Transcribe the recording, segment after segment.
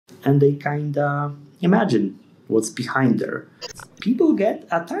and they kind of imagine what's behind there. People get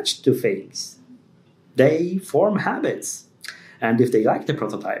attached to things. They form habits. And if they like the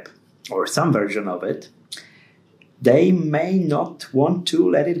prototype or some version of it, they may not want to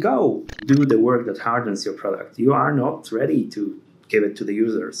let it go. Do the work that hardens your product. You are not ready to give it to the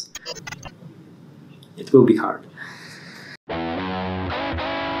users. It will be hard.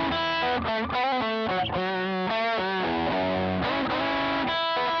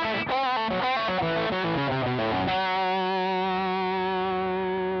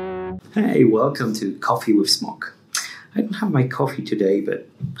 Hey, welcome to Coffee with Smok. I don't have my coffee today, but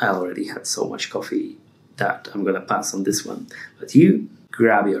I already had so much coffee that I'm gonna pass on this one. But you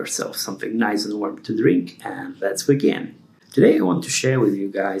grab yourself something nice and warm to drink and let's begin. Today I want to share with you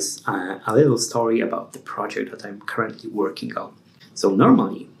guys a little story about the project that I'm currently working on. So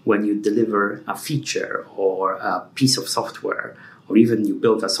normally when you deliver a feature or a piece of software, or even you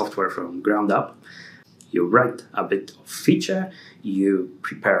build a software from ground up, you write a bit of feature, you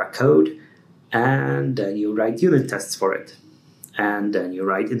prepare a code, and then you write unit tests for it. And then you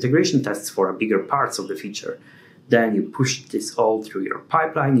write integration tests for bigger parts of the feature. Then you push this all through your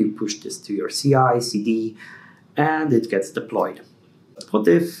pipeline, you push this to your CI, CD, and it gets deployed. But what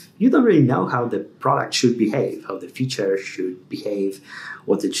if you don't really know how the product should behave, how the feature should behave,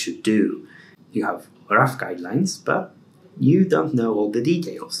 what it should do? You have rough guidelines, but you don't know all the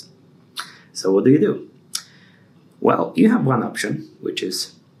details. So what do? Well, you have one option, which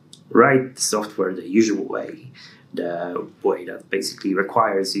is write the software the usual way, the way that basically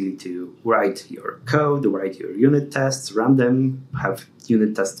requires you to write your code, write your unit tests, run them, have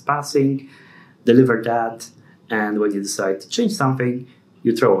unit tests passing, deliver that, and when you decide to change something,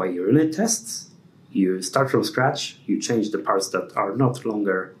 you throw away your unit tests, you start from scratch, you change the parts that are not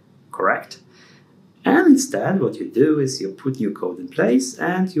longer correct, and instead what you do is you put new code in place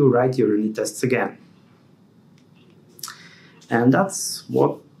and you write your unit tests again. And that's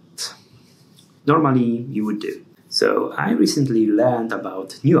what normally you would do. So I recently learned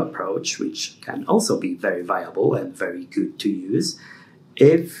about a new approach, which can also be very viable and very good to use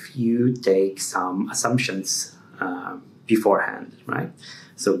if you take some assumptions beforehand, right?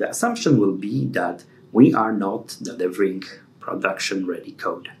 So the assumption will be that we are not delivering production-ready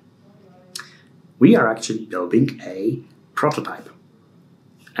code. We are actually building a prototype.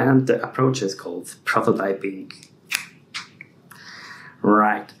 And the approach is called prototyping.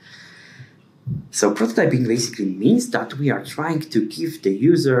 Right. So prototyping basically means that we are trying to give the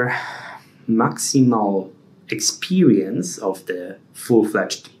user maximal experience of the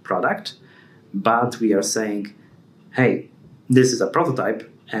full-fledged product, but we are saying, hey, this is a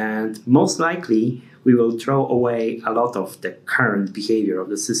prototype, and most likely we will throw away a lot of the current behavior of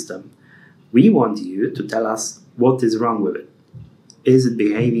the system. We want you to tell us what is wrong with it. Is it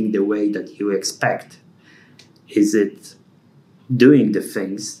behaving the way that you expect? Is it doing the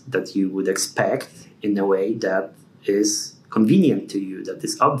things that you would expect in a way that is convenient to you, that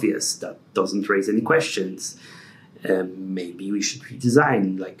is obvious, that doesn't raise any questions? Maybe we should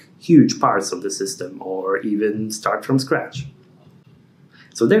redesign like huge parts of the system or even start from scratch.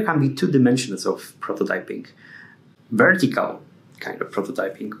 So there can be two dimensions of prototyping. Vertical kind of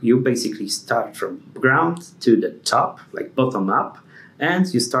prototyping. You basically start from ground to the top, like bottom up,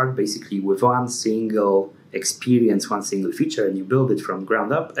 and you start basically with one single experience, one single feature, and you build it from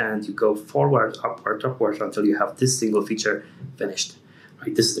ground up and you go forward, upward, until you have this single feature finished.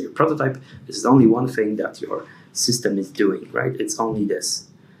 Right? This is your prototype. This is only one thing that your system is doing, right? It's only this.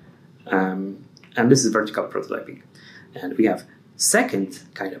 And this is vertical prototyping. And we have second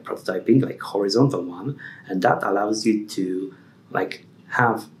kind of prototyping, like horizontal one, and that allows you to like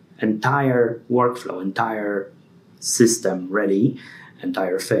have entire workflow, entire system ready,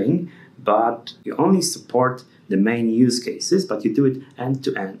 entire thing, but you only support the main use cases, but you do it end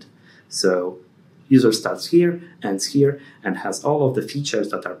to end. So user starts here, ends here, and has all of the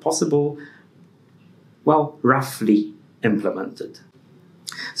features that are possible, well, roughly implemented.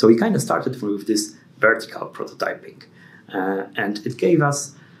 So we kind of started with this vertical prototyping, and it gave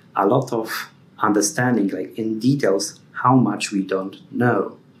us a lot of understanding, like in details, how much we don't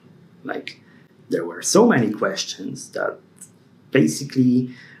know. Like there were so many questions that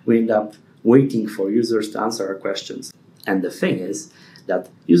basically we end up waiting for users to answer our questions. And the thing is that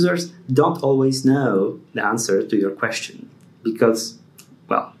users don't always know the answer to your question because,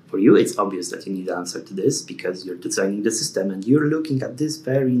 well, for you it's obvious that you need the answer to this because you're designing the system and you're looking at this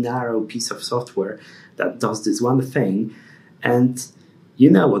very narrow piece of software that does this one thing, and you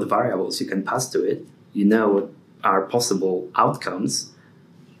know what variables you can pass to it, you know what are possible outcomes,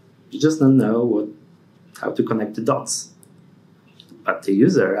 you just don't know how to connect the dots. But the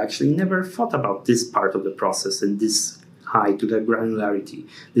user actually never thought about this part of the process in this high to the granularity,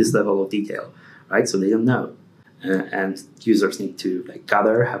 this level of detail, right? So they don't know. And users need to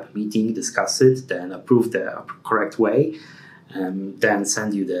gather, have a meeting, discuss it, then approve the correct way, then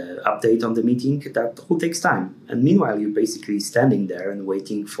send you the update on the meeting. That all takes time. And meanwhile, you're basically standing there and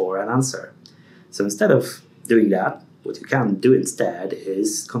waiting for an answer. So instead of doing that, what you can do instead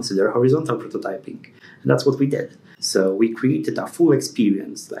is consider horizontal prototyping. And that's what we did. So we created a full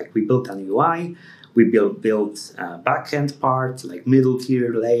experience. We built an UI, we built a backend part, middle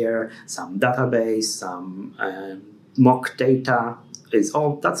tier layer, some database, some mock data.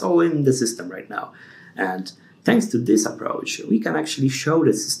 That's all in the system right now. And thanks to this approach, we can actually show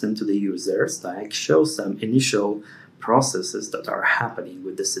the system to the users, show some initial processes that are happening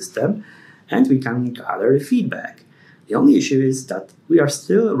with the system, and we can gather feedback. The only issue is that we are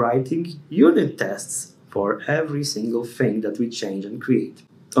still writing unit tests for every single thing that we change and create.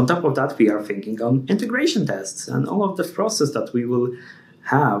 On top of that, we are thinking on integration tests and all of the process that we will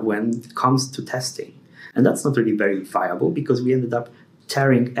have when it comes to testing. And that's not really very viable because we ended up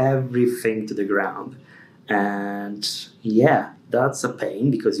tearing everything to the ground. And yeah, that's a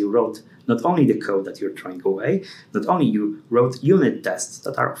pain because you wrote not only the code that you're throwing away, not only you wrote unit tests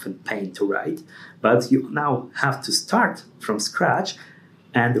that are often pain to write, but you now have to start from scratch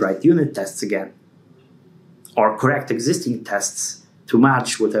and write unit tests again. Or correct existing tests to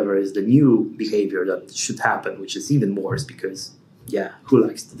match whatever is the new behavior that should happen, which is even worse because, yeah, who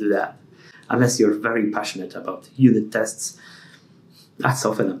likes to do that? Unless you're very passionate about unit tests, that's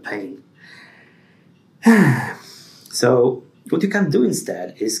often a pain. So what you can do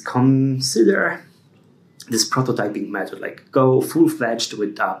instead is consider this prototyping method, go full-fledged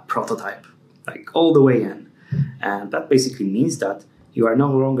with a prototype, all the way in. And that basically means that you are no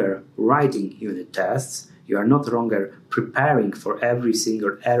longer writing unit tests, you are not longer preparing for every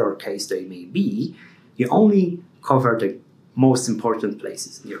single error case they may be. You only cover the most important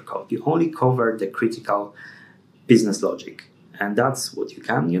places in your code. You only cover the critical business logic. And that's what you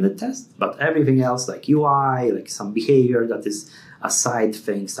can unit test. But everything else, like UI, some behavior that is a side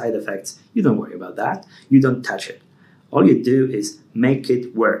thing, side effects, you don't worry about that. You don't touch it. All you do is make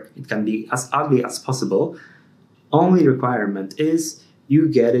it work. It can be as ugly as possible. Only requirement is you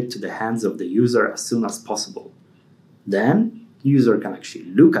get it to the hands of the user as soon as possible. Then, user can actually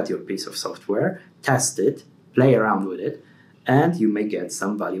look at your piece of software, test it, play around with it, and you may get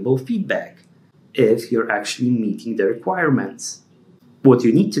some valuable feedback if you're actually meeting the requirements. What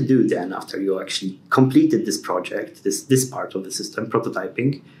you need to do then, after you actually completed this project, this part of the system,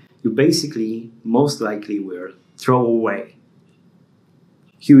 prototyping, you basically, most likely, will throw away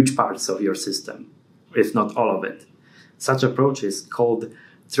huge parts of your system, if not all of it. Such approach is called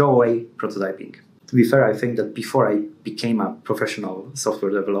throwaway prototyping. To be fair, I think that before I became a professional software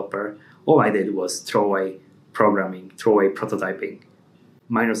developer, all I did was throwaway programming, throwaway prototyping,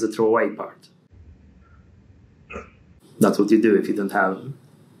 minus the throwaway part. That's what you do if you don't have,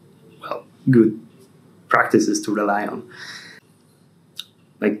 good practices to rely on.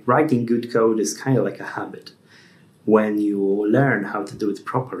 Writing good code is kind of like a habit. When you learn how to do it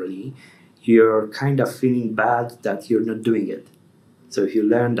properly, you're kind of feeling bad that you're not doing it. So if you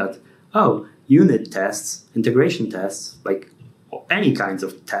learn that, unit tests, integration tests, any kinds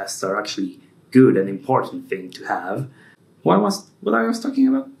of tests are actually good and important thing to have. What I was talking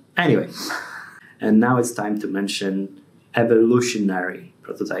about? Anyway. And now it's time to mention evolutionary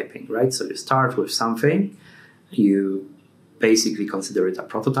prototyping, right? So you start with something, you basically consider it a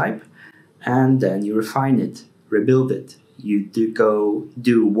prototype, and then you refine it, rebuild it. You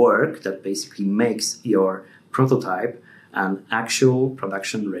do work that basically makes your prototype an actual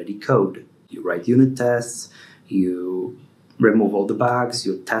production-ready code. You write unit tests, you remove all the bugs,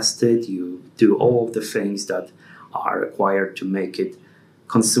 you test it, you do all of the things that are required to make it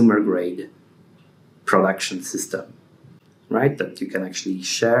consumer-grade production system, right? That you can actually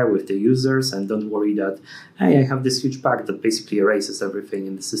share with the users and don't worry that, hey, I have this huge bug that basically erases everything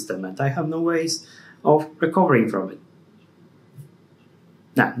in the system and I have no ways of recovering from it.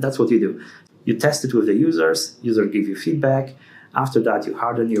 Now, that's what you do. You test it with the users give you feedback. After that, you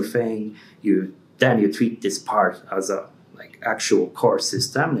harden your thing. Then you treat this part as a actual core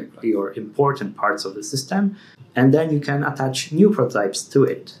system, your important parts of the system. And then you can attach new prototypes to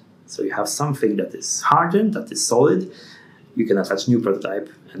it. So you have something that is hardened, that is solid. You can attach new prototype,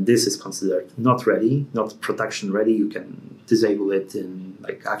 and this is considered not ready, not production ready. You can disable it in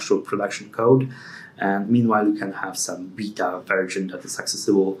actual production code. And meanwhile, you can have some beta version that is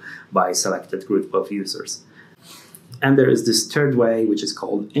accessible by a selected group of users. And there is this third way, which is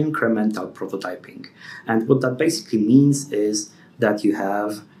called incremental prototyping. And what that basically means is that you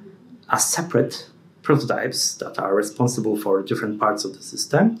have a separate prototypes that are responsible for different parts of the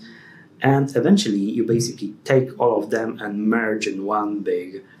system. And eventually, you basically take all of them and merge in one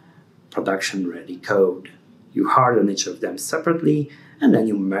big production-ready code. You harden each of them separately, and then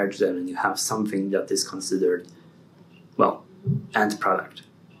you merge them, and you have something that is considered, well, end product.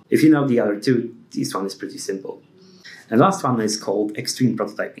 If you know the other two, this one is pretty simple. And the last one is called extreme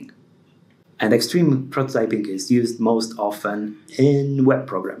prototyping. And extreme prototyping is used most often in web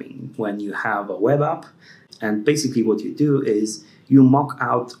programming, when you have a web app. And basically what you do is you mock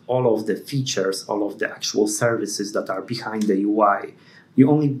out all of the features, all of the actual services that are behind the UI. You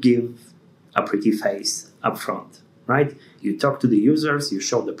only give a pretty face up front, right? You talk to the users, you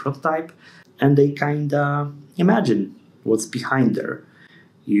show the prototype, and they kind of imagine what's behind there.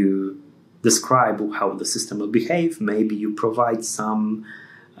 You describe how the system will behave. Maybe you provide some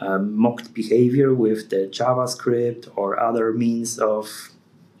mocked behavior with the JavaScript or other means of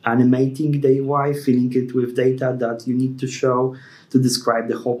animating the UI, filling it with data that you need to show to describe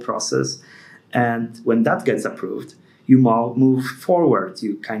the whole process. And when that gets approved, you move forward.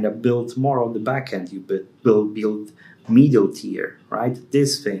 You kind of build more of the backend. You will build middle tier, right?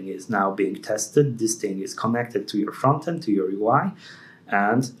 This thing is now being tested. This thing is connected to your frontend, to your UI,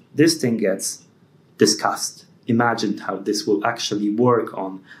 and this thing gets discussed. Imagine how this will actually work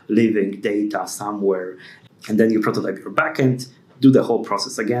on living data somewhere. And then you prototype your backend, do the whole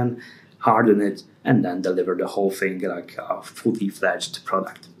process again, harden it, and then deliver the whole thing like a fully fledged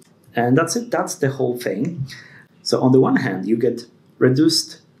product. And that's it. That's the whole thing. So on the one hand, you get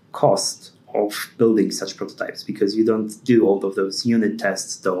reduced cost of building such prototypes because you don't do all of those unit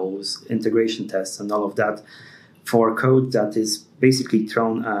tests, those integration tests, and all of that for code that is basically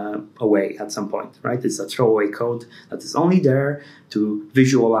thrown away at some point, right? It's a throwaway code that is only there to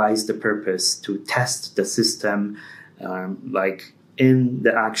visualize the purpose, to test the system, like in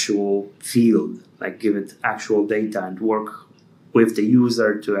the actual field, like give it actual data and work with the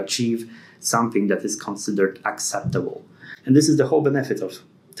user to achieve something that is considered acceptable. And this is the whole benefit of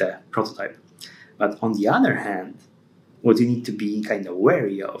the prototype. But on the other hand, what you need to be kind of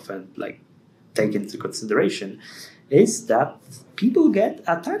wary of and like take into consideration is that people get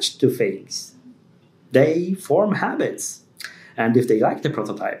attached to things. They form habits. And if they like the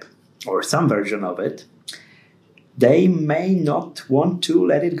prototype or some version of it, they may not want to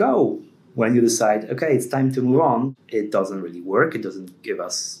let it go. When you decide, okay, it's time to move on, it doesn't really work. It doesn't give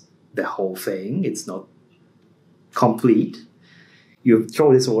us the whole thing. It's not complete. You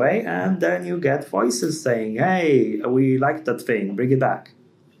throw this away, and then you get voices saying, hey, we like that thing, bring it back.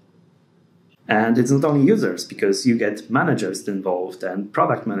 And it's not only users, because you get managers involved and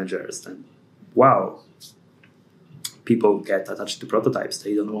product managers. And wow, people get attached to prototypes.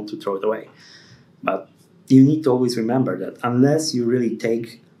 They don't want to throw it away. But you need to always remember that unless you really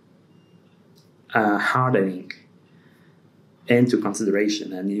take hardening into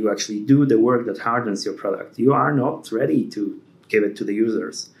consideration and you actually do the work that hardens your product, you are not ready to give it to the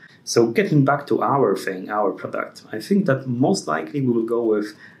users. So getting back to our thing, our product, I think that most likely we will go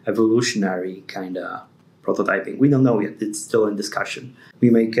with evolutionary kind of prototyping. We don't know yet. It's still in discussion. We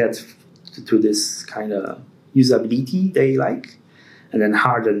may get to this kind of usability they like and then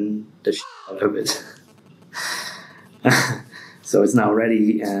harden the shit out of it. So it's now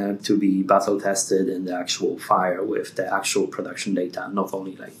ready to be battle tested in the actual fire with the actual production data, not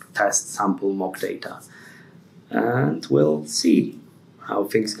only like test, sample, mock data. And we'll see how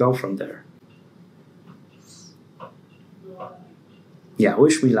things go from there. Yeah,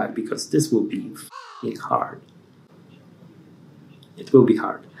 wish me luck, because this will be hard. It will be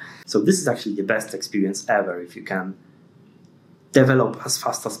hard. So this is actually the best experience ever if you can develop as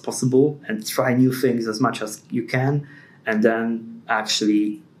fast as possible and try new things as much as you can, and then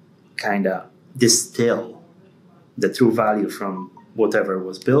actually kind of distill the true value from whatever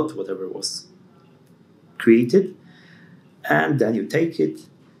was built, whatever was created, and then you take it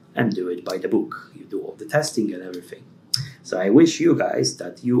and do it by the book. You do all the testing and everything. So I wish you guys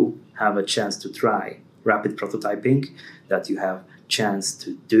that you have a chance to try rapid prototyping, that you have a chance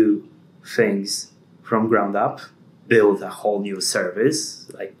to do things from ground up, build a whole new service,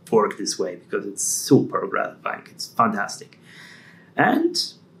 like work this way, because it's super gratifying. It's fantastic. And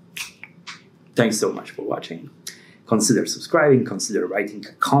thanks so much for watching. Consider subscribing, consider writing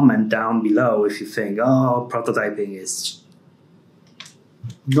a comment down below if you think, oh, prototyping is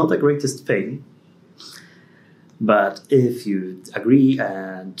not the greatest thing. But if you agree,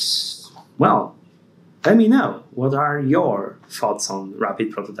 and, well, let me know. What are your thoughts on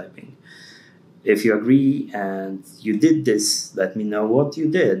rapid prototyping? If you agree and you did this, let me know what you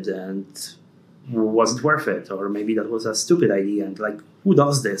did and was it worth it? Or maybe that was a stupid idea. And like, who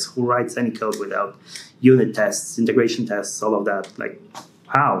does this? Who writes any code without unit tests, integration tests, all of that? Like,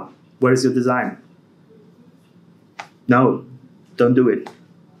 how? Where is your design? No, don't do it.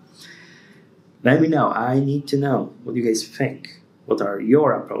 Let me know. I need to know what you guys think. What are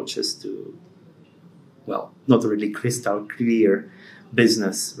your approaches to, well, not really crystal clear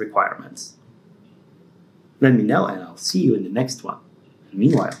business requirements? Let me know, and I'll see you in the next one. And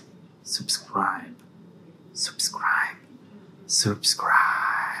meanwhile, subscribe, subscribe, subscribe.